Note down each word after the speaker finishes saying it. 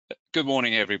Good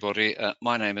morning, everybody.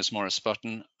 My name is Maurice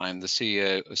Button. I'm the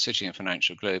CEO of City and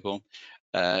Financial Global.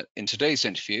 In today's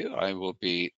interview, I will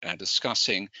be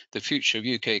discussing the future of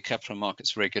UK capital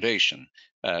markets regulation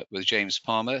with James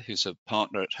Palmer, who's a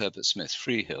partner at Herbert Smith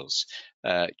Freehills.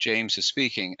 James is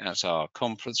speaking at our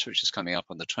conference, which is coming up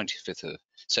on the 25th of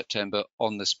September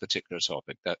on this particular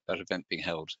topic, that event being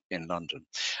held in London.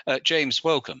 James,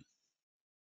 welcome.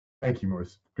 Thank you,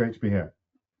 Maurice. Great to be here.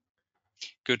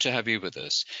 Good to have you with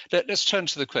us. Let's turn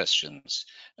to the questions.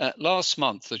 Last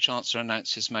month, the Chancellor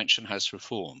announced his Mansion House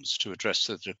reforms to address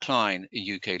the decline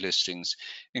in UK listings,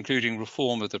 including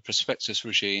reform of the prospectus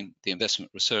regime, the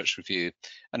investment research review,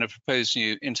 and a proposed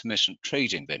new intermittent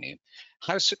trading venue.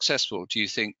 How successful do you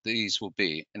think these will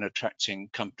be in attracting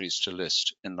companies to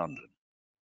list in London?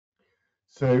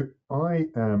 So I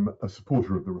am a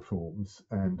supporter of the reforms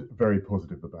and very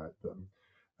positive about them.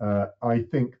 I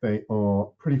think they are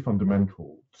pretty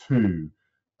fundamental to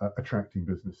attracting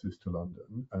businesses to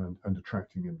London and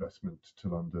attracting investment to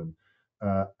London.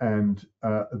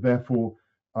 Therefore,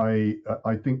 I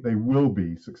think they will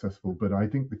be successful, but I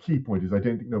think the key point is I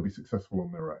don't think they'll be successful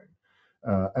on their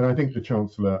own. And I think the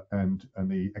Chancellor and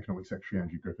the Economic Secretary,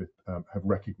 Andrew Griffith, have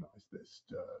recognised this,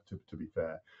 to be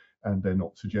fair, and they're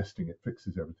not suggesting it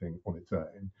fixes everything on its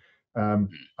own.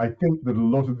 I think that a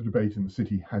lot of the debate in the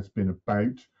city has been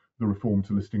about the reform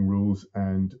to listing rules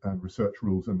and research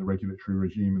rules and the regulatory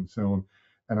regime and so on.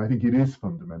 And I think it is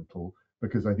fundamental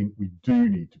because I think we do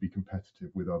need to be competitive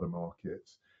with other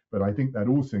markets. But I think that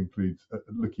also includes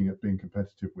looking at being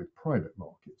competitive with private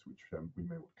markets, which we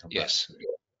may want to come back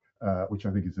to, which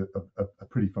I think is a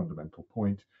pretty fundamental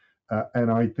point.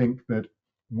 And I think that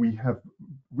we have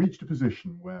reached a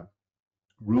position where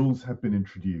rules have been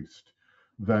introduced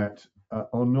that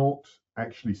are not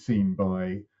actually seen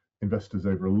by investors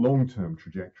over a long-term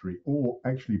trajectory or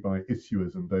actually by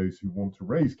issuers and those who want to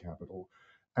raise capital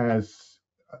as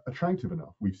attractive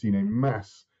enough. We've seen a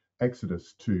mass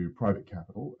exodus to private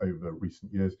capital over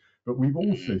recent years, but we've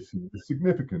also seen a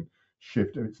significant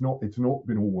shift. It's not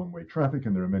been all one-way traffic,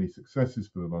 and there are many successes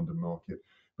for the London market,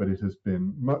 but it has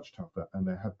been much tougher and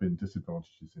there have been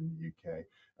disadvantages in the UK.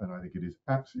 And I think it is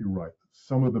absolutely right that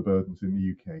some of the burdens in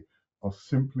the UK are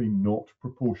simply not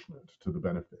proportionate to the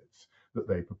benefits that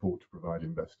they purport to provide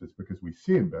investors, because we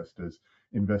see investors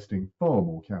investing far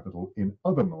more capital in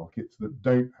other markets that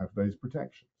don't have those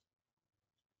protections.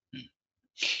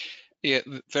 Yeah,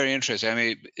 very interesting. I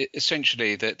mean,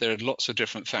 essentially, there are lots of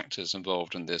different factors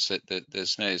involved in this.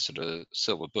 There's no sort of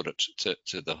silver bullet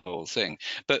to the whole thing.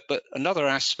 But another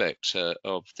aspect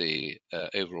of the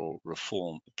overall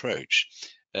reform approach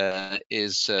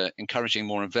is encouraging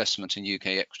more investment in UK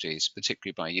equities,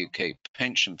 particularly by UK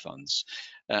pension funds.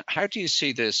 How do you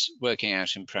see this working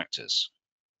out in practice?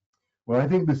 Well, I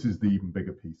think this is the even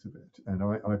bigger piece of it, and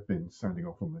I've been sounding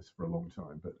off on this for a long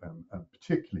time, but I'm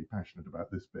particularly passionate about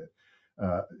this bit,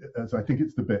 as I think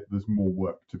it's the bit there's more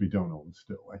work to be done on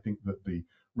still. I think that the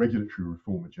regulatory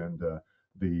reform agenda,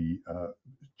 the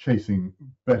chasing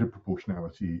better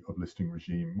proportionality of listing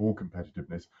regime, more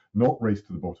competitiveness, not race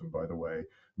to the bottom, by the way,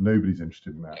 nobody's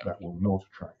interested in that. That will not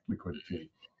attract liquidity,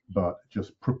 but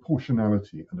just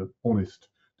proportionality and an honest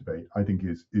debate, I think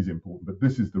is important. But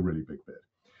this is the really big bit.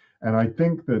 And I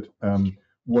think that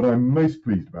what I'm most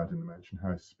pleased about in the Mansion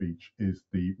House speech is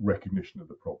the recognition of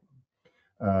the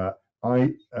problem.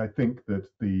 I think that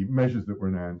the measures that were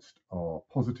announced are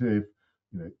positive.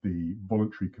 You know, the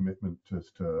voluntary commitment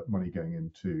as to money going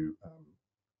into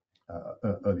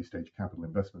early stage capital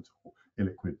investments or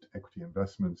illiquid equity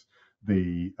investments,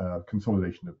 the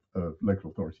consolidation of local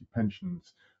authority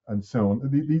pensions, and so on.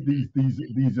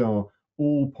 These are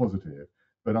all positive.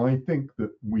 But I think that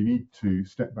we need to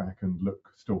step back and look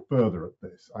still further at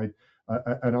this. I'm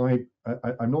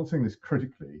not saying this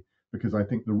critically, because I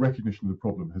think the recognition of the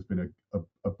problem has been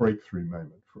a breakthrough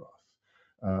moment for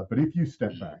us. But if you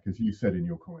step back, as you said in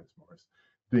your comments, Maurice,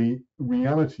 the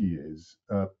reality is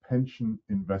pension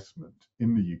investment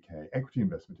in the UK, equity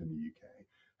investment in the UK,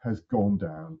 has gone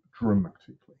down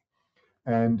dramatically.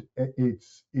 And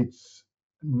it's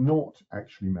not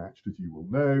actually matched, as you will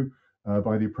know,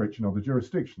 by the approach in other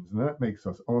jurisdictions. And that makes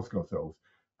us ask ourselves,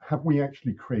 have we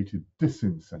actually created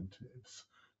disincentives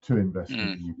to invest in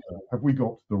the UK? Have we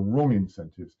got the wrong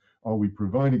incentives? Are we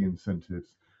providing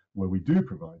incentives where we do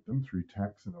provide them through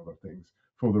tax and other things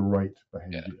for the right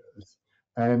behaviours?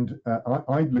 And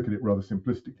I look at it rather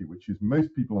simplistically, which is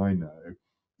most people I know,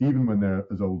 even when they're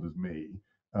as old as me,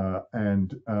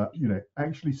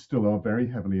 actually still are very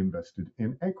heavily invested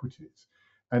in equities.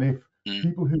 And if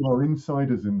people who are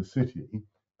insiders in the city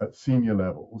at senior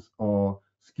levels are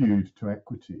skewed to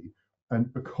equity,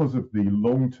 and because of the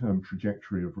long-term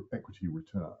trajectory of equity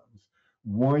returns,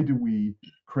 why do we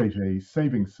create a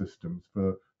savings system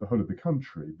for the whole of the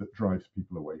country that drives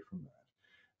people away from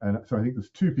that? And so I think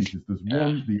there's two pieces. There's Yeah.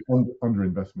 one, the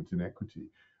underinvestment in equity.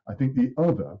 I think the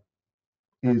other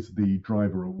is the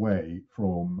driver away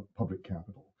from public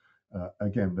capital.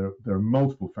 Again, there are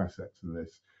multiple facets to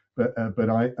this, but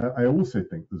I also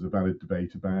think there's a valid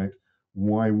debate about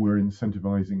why we're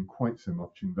incentivizing quite so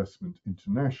much investment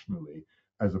internationally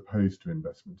as opposed to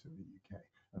investment in the UK.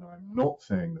 And I'm not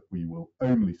saying that we will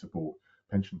only support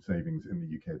pension savings in the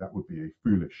UK. That would be a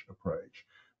foolish approach.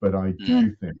 But I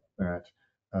do think that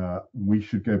we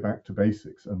should go back to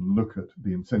basics and look at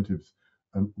the incentives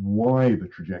and why the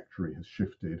trajectory has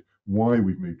shifted, why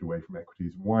we've moved away from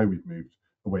equities, why we've moved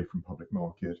away from public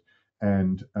market,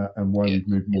 and why Yeah. we've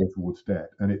moved more towards debt.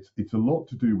 And it's a lot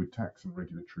to do with tax and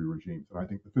regulatory regimes. And I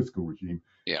think the fiscal regime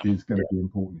Yeah. is going to be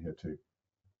important here too.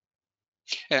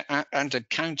 And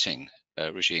accounting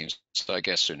regimes, I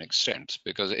guess, to an extent,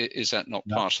 because is that not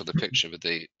part of the picture with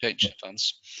the pension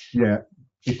funds? Yeah,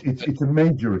 it's a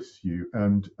major issue,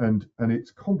 and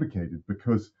it's complicated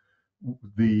because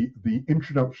the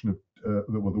introduction of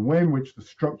the way in which the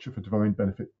structure for defined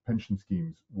benefit pension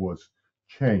schemes was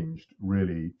changed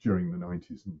really during the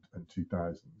 90s and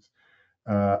 2000s,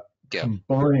 Yeah.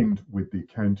 combined with the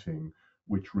accounting,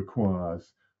 which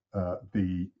requires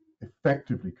the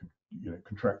effectively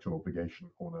contractual obligation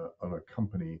on a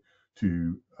company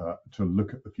to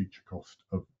look at the future cost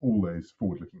of all those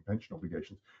forward-looking pension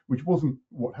obligations, which wasn't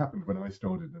what happened when I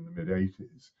started in the mid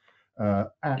 80s.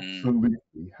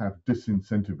 Absolutely have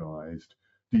disincentivized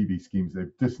DB schemes.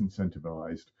 They've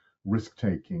disincentivized risk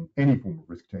taking, any form of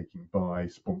risk taking by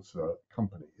sponsor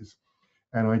companies.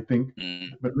 And I think,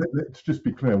 but let's just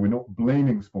be clear, we're not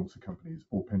blaming sponsor companies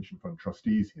or pension fund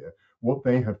trustees here. What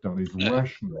they have done is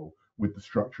rational with the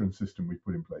structure and system we've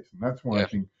put in place. And that's why I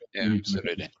think we need to look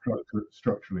at it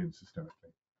structurally and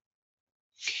systemically.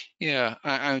 Yeah,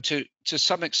 to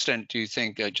some extent, do you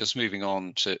think, just moving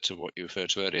on to what you referred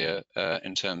to earlier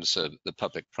in terms of the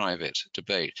public-private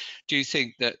debate, do you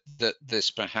think that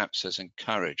this perhaps has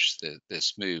encouraged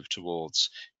this move towards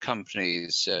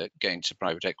companies going to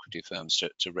private equity firms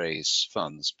to raise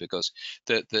funds? Because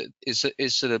is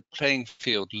the playing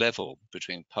field level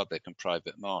between public and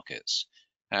private markets?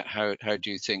 How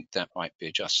do you think that might be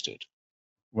adjusted?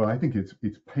 Well, I think it's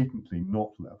patently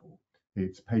not level.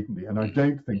 It's patently, and I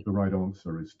don't think the right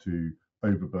answer is to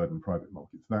overburden private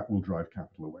markets. That will drive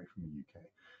capital away from the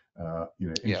UK.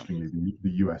 Interestingly,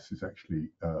 the US has actually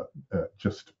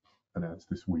just announced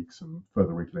this week some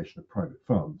further regulation of private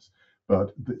funds,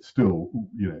 but it's still,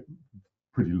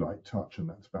 pretty light touch, and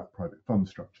that's about private fund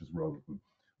structures rather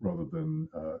than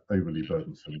overly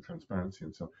burdensome transparency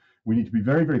and so on. We need to be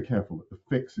very, very careful that the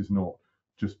fix is not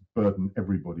just burden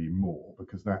everybody more,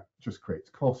 because that just creates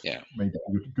cost. Maybe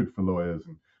good for lawyers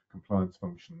and compliance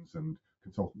functions and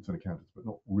consultants and accountants, but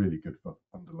not really good for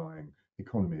underlying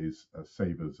economies,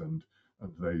 savers and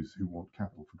those who want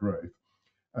capital for growth.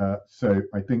 So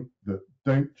I think that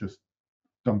don't just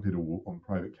dump it all on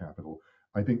private capital.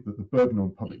 I think that the burden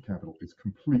on public capital is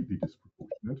completely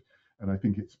disproportionate, and I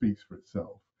think it speaks for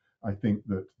itself. I think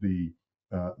that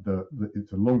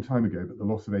it's a long time ago, but the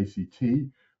loss of ACT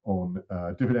on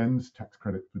dividends, tax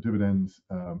credit for dividends,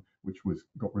 which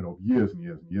got rid of years and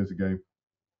years and years ago,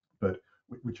 but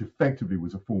which effectively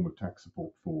was a form of tax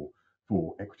support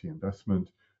for equity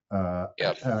investment,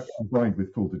 combined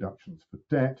with full deductions for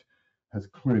debt, has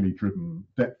clearly driven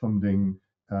debt funding,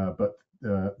 but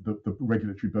the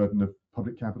regulatory burden of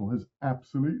public capital has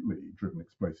absolutely driven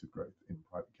explosive growth in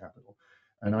private capital.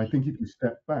 And I think if you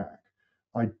step back,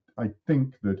 I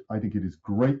think it is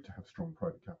great to have strong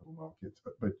private capital markets,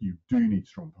 but you do need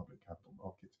strong public capital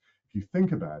markets. If you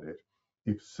think about it,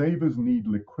 if savers need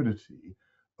liquidity,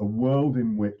 a world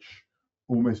in which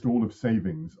almost all of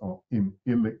savings are in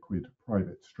illiquid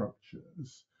private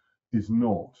structures is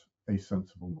not a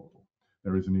sensible model.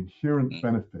 There is an inherent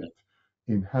benefit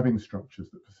in having structures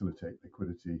that facilitate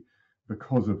liquidity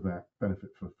because of that benefit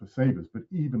for savers. But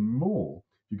even more,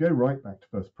 if you go right back to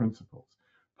first principles,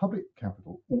 public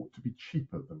capital ought to be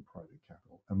cheaper than private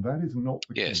capital, and that is not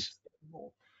the case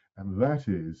anymore. And that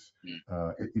is,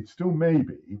 it still may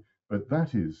be, but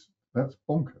that's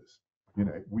bonkers.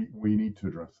 We need to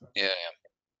address that.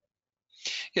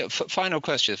 Yeah. Final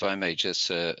question, if I may, just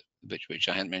which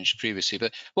I hadn't mentioned previously.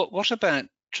 But what about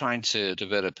trying to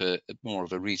develop more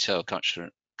of a retail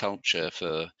culture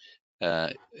for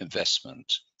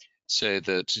investment, so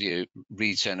that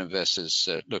retail investors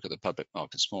look at the public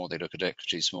markets more, they look at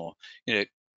equities more.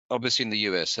 Obviously in the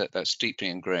US that's deeply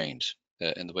ingrained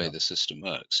in the way the system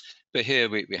works. But here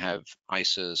we have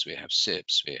ISAs, we have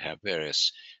SIPs, we have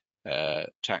various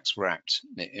tax-wrapped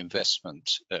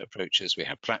investment approaches. We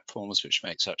have platforms which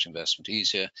make such investment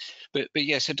easier. But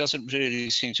yes, it doesn't really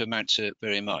seem to amount to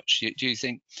very much. Do you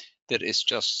think that it's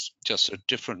just a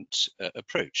different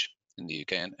approach in the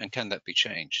UK, and can that be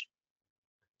changed?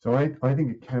 So I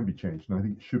think it can be changed, and I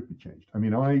think it should be changed. I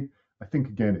mean, I think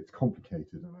again it's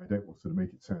complicated, and I don't want to sort of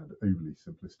make it sound overly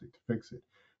simplistic to fix it.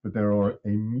 But there are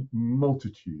a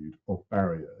multitude of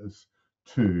barriers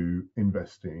to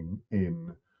investing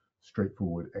in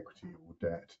straightforward equity or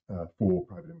debt for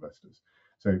private investors.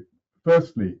 So,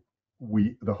 firstly,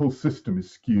 the whole system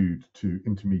is skewed to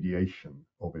intermediation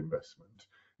of investment,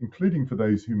 including for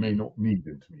those who may not need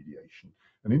intermediation.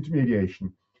 And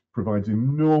intermediation provides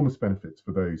enormous benefits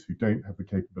for those who don't have the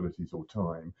capabilities or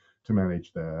time to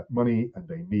manage their money and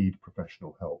they need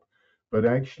professional help. But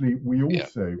actually, we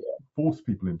also force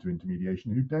people into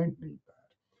intermediation who don't need that.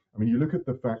 I mean, you look at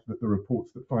the fact that the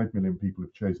reports that 5 million people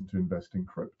have chosen to invest in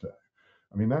crypto.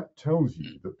 I mean, that tells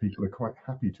you that people are quite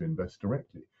happy to invest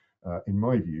directly, in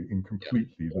my view, in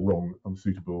completely the wrong,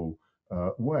 unsuitable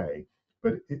way.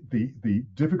 But the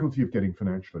difficulty of getting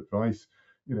financial advice,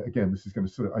 again, this is going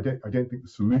to sort of, I don't think the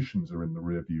solutions are in the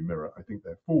rear view mirror. I think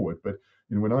they're forward. But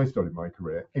when I started my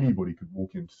career, anybody could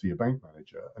walk in to see a bank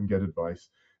manager and get advice.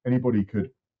 Anybody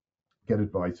could get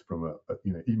advice from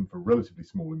even for relatively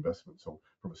small investments, or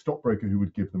from a stockbroker who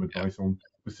would give them advice on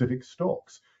specific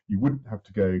stocks. You wouldn't have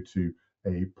to go to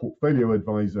a portfolio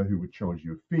advisor who would charge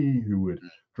you a fee, who would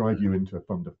drive you into a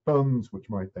fund of funds, which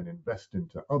might then invest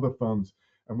into other funds.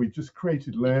 And we've just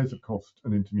created layers of cost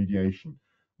and intermediation,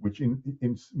 which in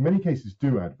many cases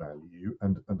do add value,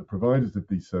 and the providers of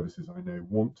these services I know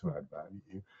want to add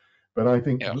value. But I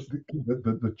think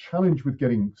the challenge with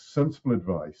getting sensible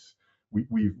advice,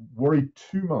 we've worried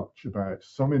too much about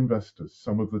some investors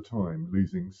some of the time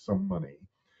losing some money,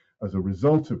 as a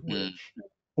result of which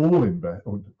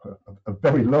a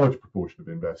very large proportion of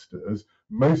investors,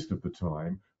 most of the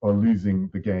time, are losing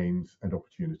the gains and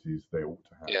opportunities they ought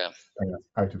to have,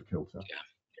 out of kilter.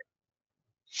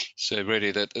 So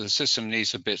really, the system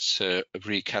needs a bit of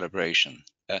recalibration.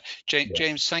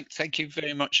 James, thank you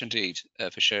very much indeed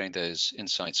for sharing those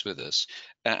insights with us.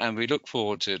 And we look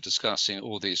forward to discussing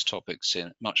all these topics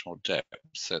in much more depth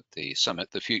at the summit,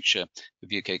 the Future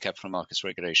of UK Capital Markets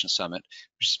Regulation Summit,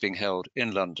 which is being held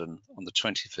in London on the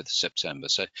 25th of September.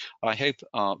 So I hope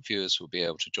our viewers will be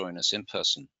able to join us in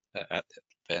person at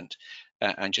the event.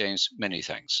 And James, many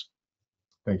thanks.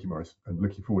 Thank you, Maurice, and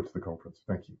looking forward to the conference.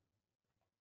 Thank you.